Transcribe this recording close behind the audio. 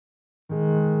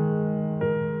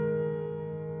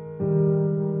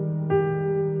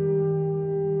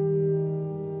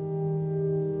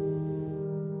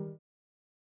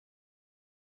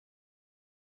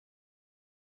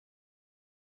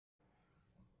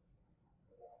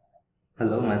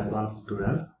Hello, my swan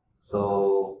students.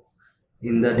 So,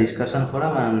 in the discussion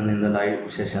forum and in the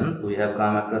live sessions, we have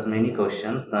come across many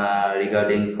questions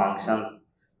regarding functions,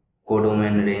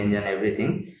 codomain, range, and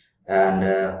everything. And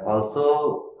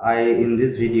also, in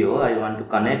this video, I want to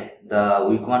connect the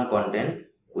week 1 content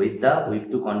with the week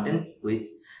 2 content, which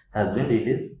has been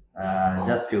released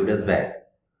just few days back.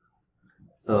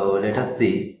 So, let us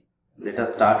see. Let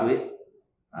us start with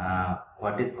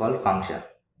what is called function.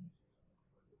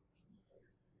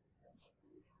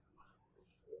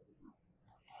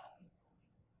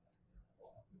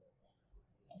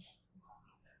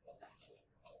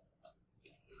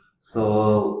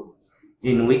 So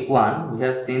in week 1 we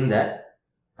have seen that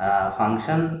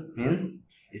function means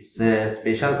it's a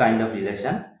special kind of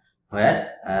relation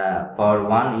where for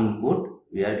one input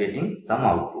we are getting some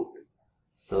output.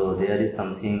 So there is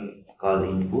something called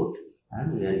input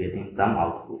and we are getting some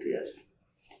output here.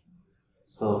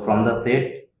 So from the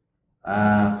set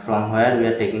from where we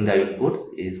are taking the inputs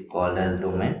is called as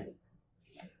domain,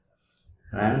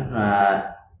 and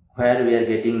where we are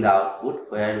getting the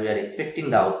output, where we are expecting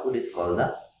the output is called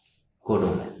the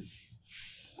codomain.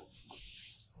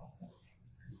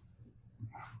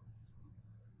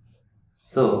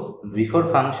 So before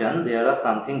function there are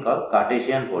something called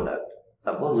Cartesian product.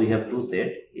 Suppose we have two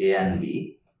sets A and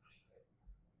B,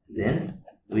 then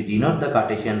we denote the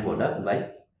Cartesian product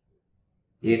by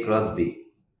A cross B.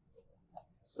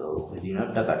 So we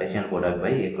denote the Cartesian product by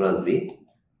A cross B,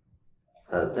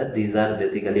 so that these are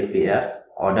basically pairs,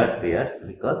 ordered pairs,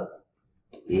 because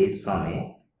A is from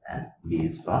A and B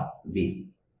is from B.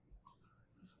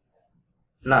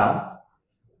 Now,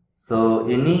 so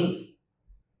any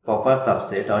proper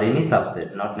subset or any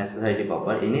subset, not necessarily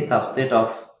proper, any subset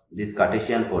of this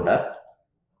Cartesian product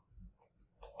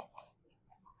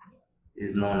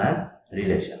is known as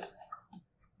relation.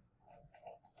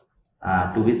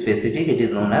 To be specific, it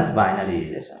is known as binary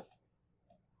relation.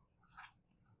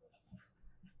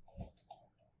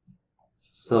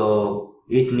 So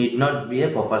it need not be a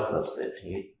proper subset.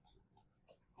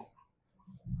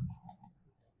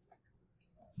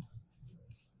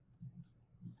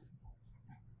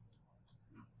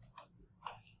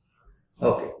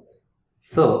 Okay.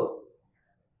 So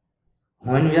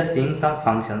when we are seeing some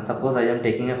function, suppose I am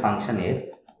taking a function f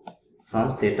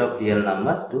from set of real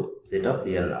numbers to set of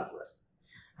real numbers,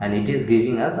 and it is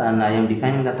giving us, and I am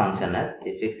defining the function as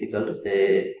fx equal to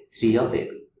say 3 of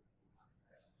x,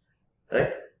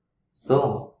 right?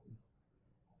 So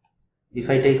if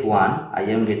I take 1, I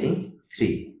am getting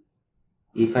 3.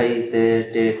 If I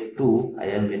say take 2, I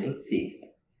am getting 6.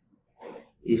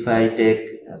 If I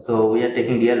take, so we are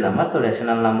taking real numbers, so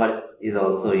rational numbers is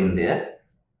also in there.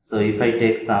 So if I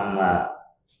take some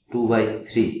 2 by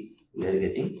 3, we are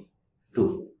getting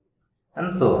 2,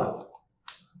 and so on.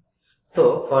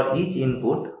 So for each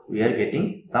input, we are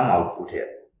getting some output here,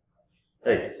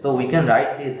 right? So we can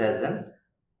write this as an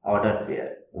ordered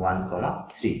pair 1,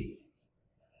 3.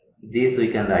 This we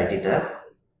can write it as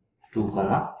 2,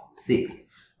 6,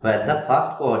 where the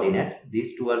first coordinate,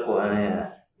 these two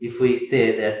are if we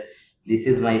say that this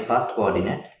is my first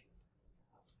coordinate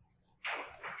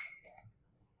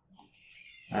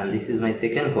and this is my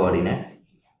second coordinate,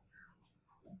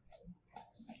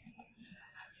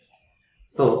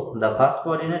 so the first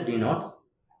coordinate denotes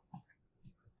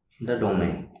the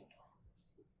domain,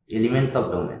 elements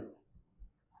of domain,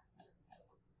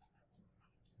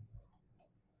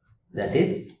 that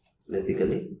is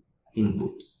basically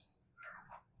inputs,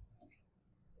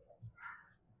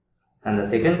 and the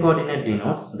second coordinate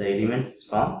denotes the elements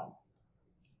from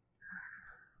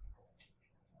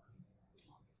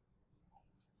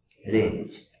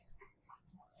range.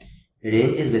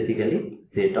 Range is basically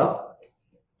set of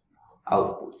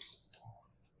outputs.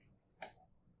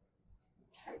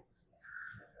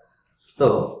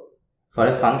 So for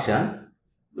a function,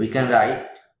 we can write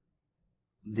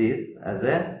this as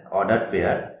an ordered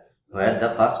pair where the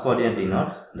first coordinate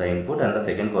denotes the input and the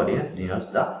second coordinate denotes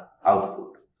the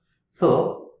output.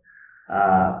 So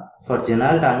for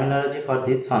general terminology for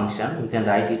this function, we can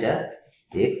write it as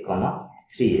x,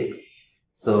 3x.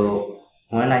 So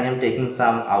when I am taking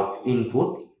some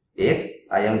input x,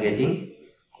 I am getting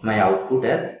my output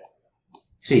as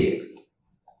 3x.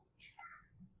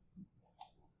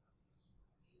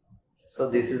 So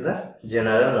this is a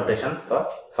general notation for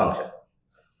function.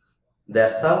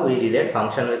 That's how we relate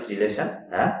function with relation.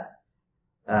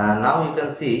 Now you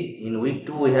can see in week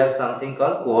 2 we have something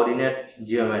called coordinate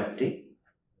geometry,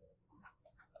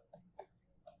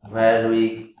 where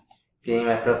we came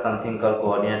across something called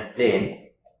coordinate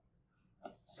plane.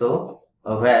 So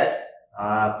where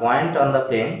point on the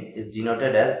plane is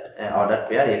denoted as an ordered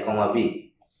pair a,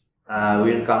 B,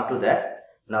 we will come to that.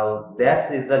 Now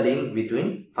that is the link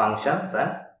between functions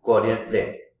and coordinate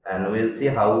plane, and we will see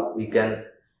how we can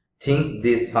think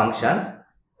this function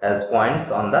as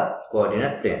points on the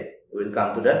coordinate plane. We will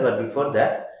come to that, but before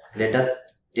that, let us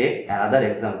take another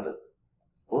example.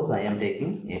 Suppose I am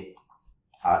taking a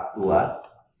R2R.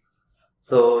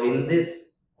 So in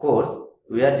this course,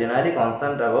 we are generally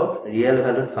concerned about real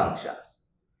valued functions,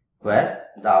 where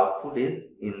the output is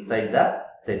inside the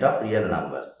set of real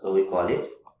numbers. So we call it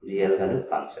real valued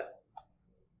function.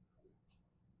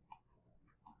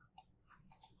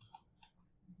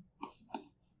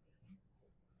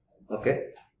 Okay.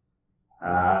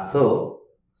 So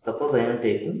suppose I am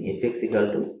taking fx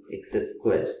equal to x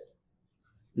square.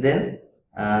 Then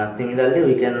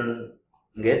similarly we can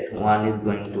get 1 is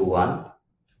going to 1,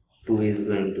 2 is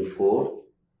going to 4,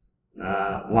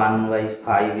 1 by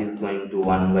 5 is going to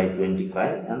 1 by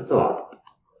 25, and so on.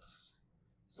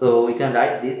 So we can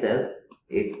write this as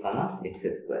x comma x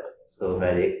square. So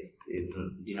where x is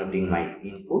denoting my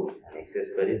input and x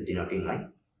square is denoting my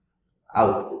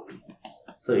output.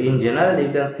 So in general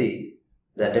you can see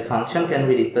that a function can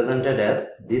be represented as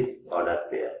this ordered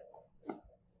pair,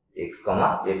 x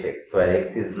comma fx, where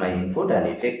x is my input and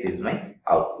fx is my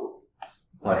output,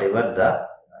 whatever the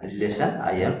relation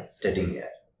I am stating here.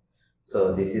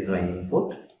 So this is my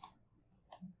input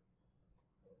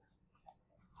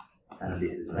and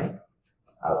this is my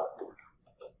output.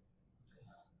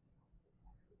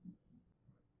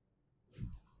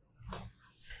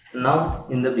 Now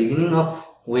in the beginning of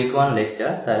week 1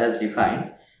 lecture, sir has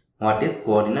defined what is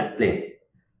coordinate plane.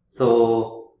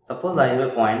 So suppose I have a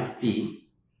point P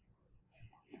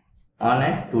on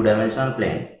a two-dimensional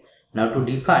plane. Now to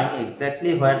define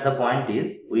exactly where the point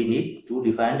is, we need two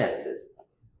defined axes,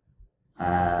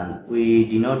 and we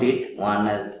denote it, one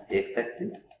as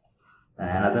x-axis and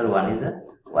another one is as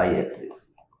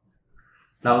y-axis.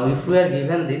 Now if we are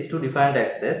given these two defined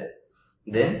axes,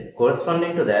 then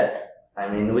corresponding to that,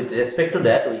 with respect to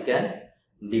that, we can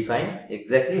define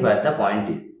exactly where the point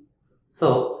is.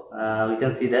 So we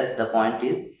can see that the point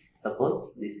is,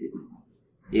 suppose this is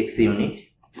x unit.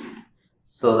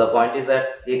 So the point is at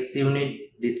x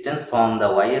unit distance from the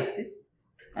y-axis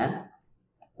and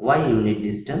y unit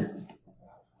distance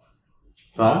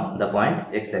from the point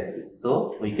x-axis.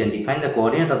 So we can define the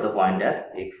coordinate of the point as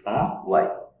x comma y.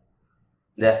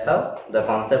 That's how the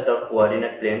concept of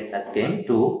coordinate plane has came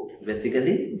to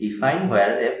basically define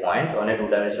where a point on a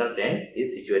two-dimensional plane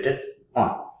is situated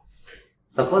on.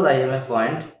 Suppose I have a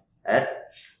point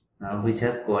at which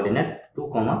has coordinate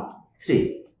 2,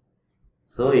 3.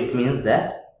 So it means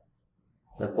that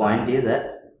the point is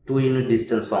at 2 unit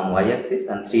distance from y-axis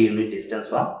and 3 unit distance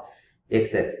from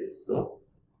x-axis. So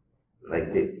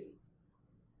like this.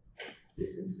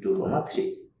 This is 2,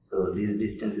 3. So this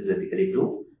distance is basically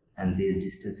 2 and this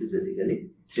distance is basically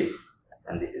 3.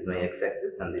 And this is my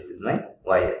x-axis and this is my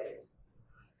y-axis.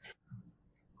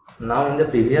 Now in the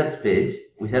previous page,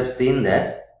 we have seen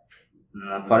that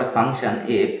for a function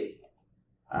f,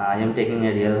 I am taking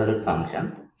a real valued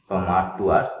function from R to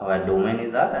R, so where domain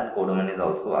is R and codomain is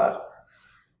also R.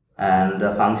 And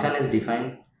the function is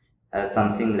defined as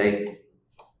something like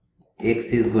x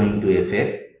is going to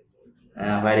fx,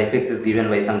 where fx is given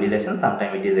by some relation.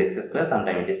 Sometimes it is x square,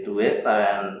 sometimes it is 2x,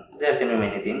 and there can be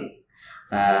many things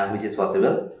which is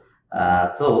possible.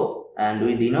 And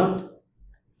we denote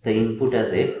the input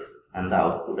as x and the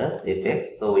output as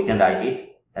fx. So we can write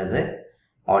it as a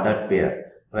ordered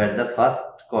pair, where the first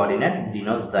coordinate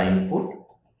denotes the input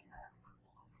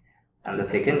and the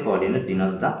second coordinate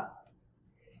denotes the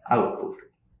output.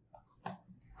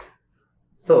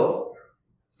 So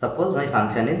suppose my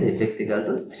function is fx equal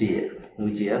to 3x,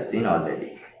 which you have seen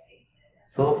already.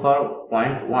 So for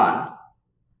point 1,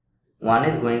 1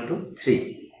 is going to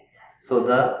 3.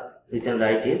 So we can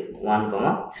write it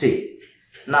 1, 3.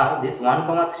 Now this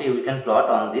 1, 3 we can plot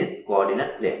on this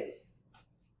coordinate plane,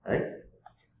 right?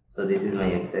 So this is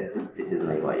my x-axis, this is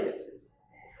my y-axis.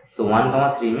 So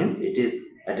 1, 3 means it is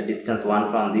at a distance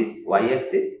 1 from this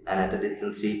y-axis and at a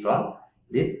distance 3 from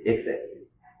this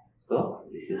x-axis. So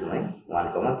this is my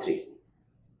 1, 3.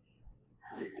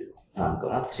 This is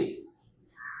 1, 3.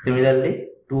 Similarly,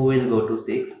 2 will go to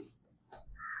 6.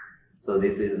 So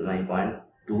this is my point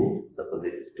 2. Suppose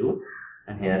this is 2,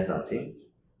 and here something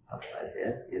somewhere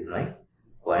here is my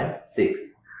point 6.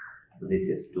 This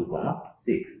is 2,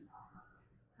 6.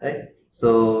 Right?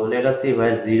 So let us see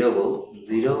where 0 goes.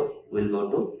 0 will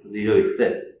go to 0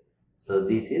 itself. So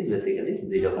this is basically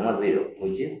 0, 0,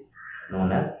 which is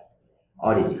known as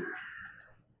origin.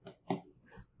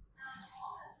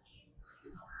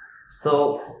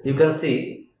 So you can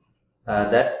see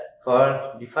that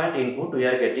for different input we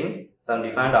are getting some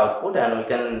different output, and we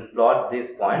can plot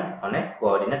this point on a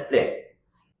coordinate plane.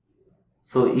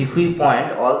 So if we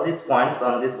point all these points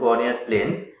on this coordinate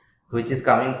plane, which is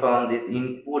coming from this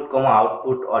input comma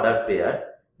output order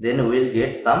pair, then we will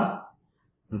get some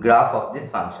graph of this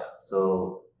function.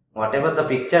 So whatever the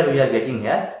picture we are getting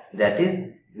here, that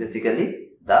is basically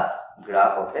the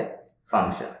graph of a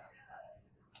function.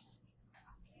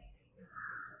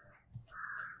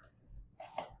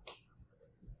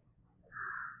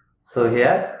 So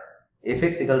here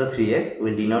fx equal to 3x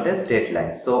will denote a straight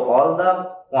line. So all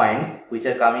the points which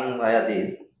are coming via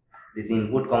this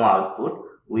input comma output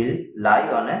will lie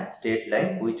on a straight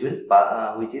line which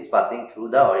is passing through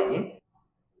the origin.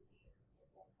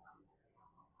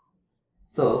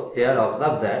 So here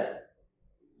observe that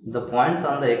the points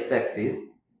on the x-axis,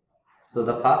 so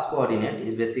the first coordinate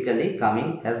is basically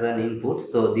coming as an input,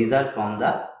 so these are from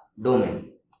the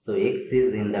domain. So x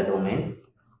is in the domain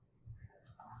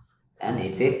and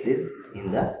fx is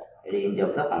in the range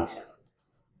of the function.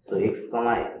 So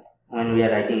when we are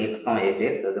writing x comma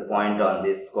fx as a point on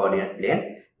this coordinate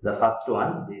plane, the first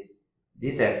one,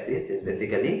 this axis is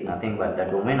basically nothing but the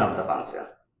domain of the function,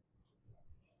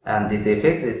 and this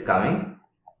fx is coming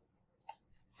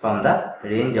from the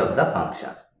range of the function.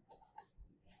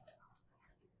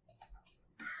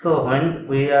 So when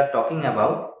we are talking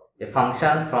about a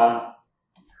function from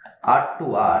R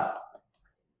to R,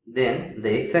 then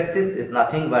the x-axis is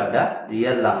nothing but the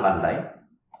real number line.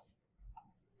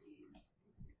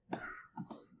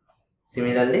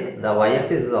 Similarly, the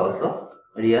y-axis is also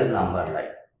real number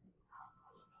line.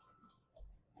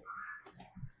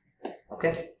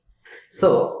 Okay.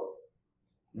 So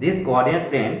this coordinate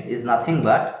plane is nothing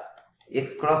but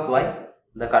x cross y,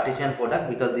 the Cartesian product,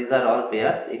 because these are all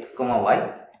pairs x comma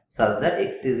y, such that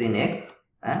x is in x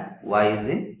and y is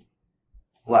in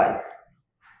y.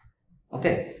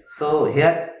 Okay, so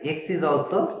here x is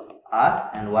also r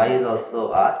and y is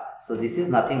also r, so this is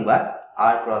nothing but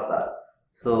r cross r.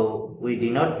 So we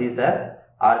denote this as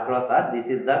r cross r. This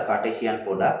is the Cartesian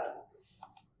product.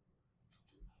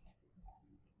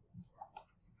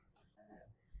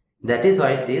 That is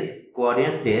why this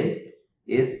coordinate plane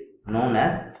is known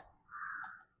as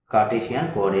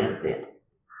Cartesian coordinate plane.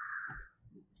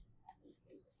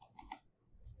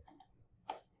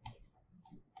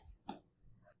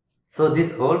 So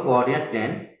this whole coordinate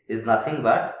plane is nothing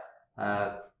but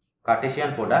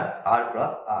Cartesian product r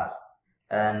cross r,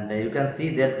 and you can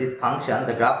see that this function,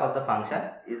 the graph of the function,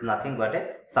 is nothing but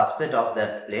a subset of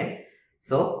that plane.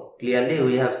 So clearly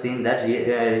we have seen that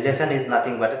relation is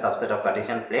nothing but a subset of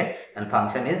Cartesian plane, and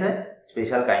function is a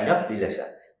special kind of relation.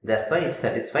 That's why it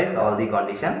satisfies all the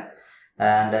conditions.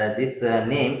 And this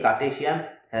name Cartesian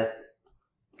has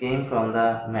came from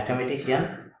the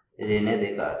mathematician René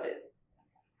Descartes.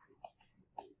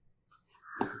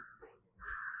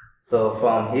 So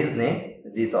from his name,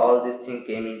 all this thing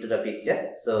came into the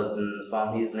picture. So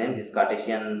from his name, this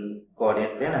Cartesian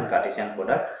coordinate plane and Cartesian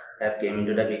product have came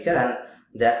into the picture, and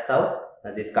that's how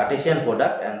this Cartesian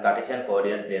product and Cartesian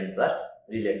coordinate planes are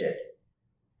related.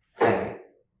 Thank you.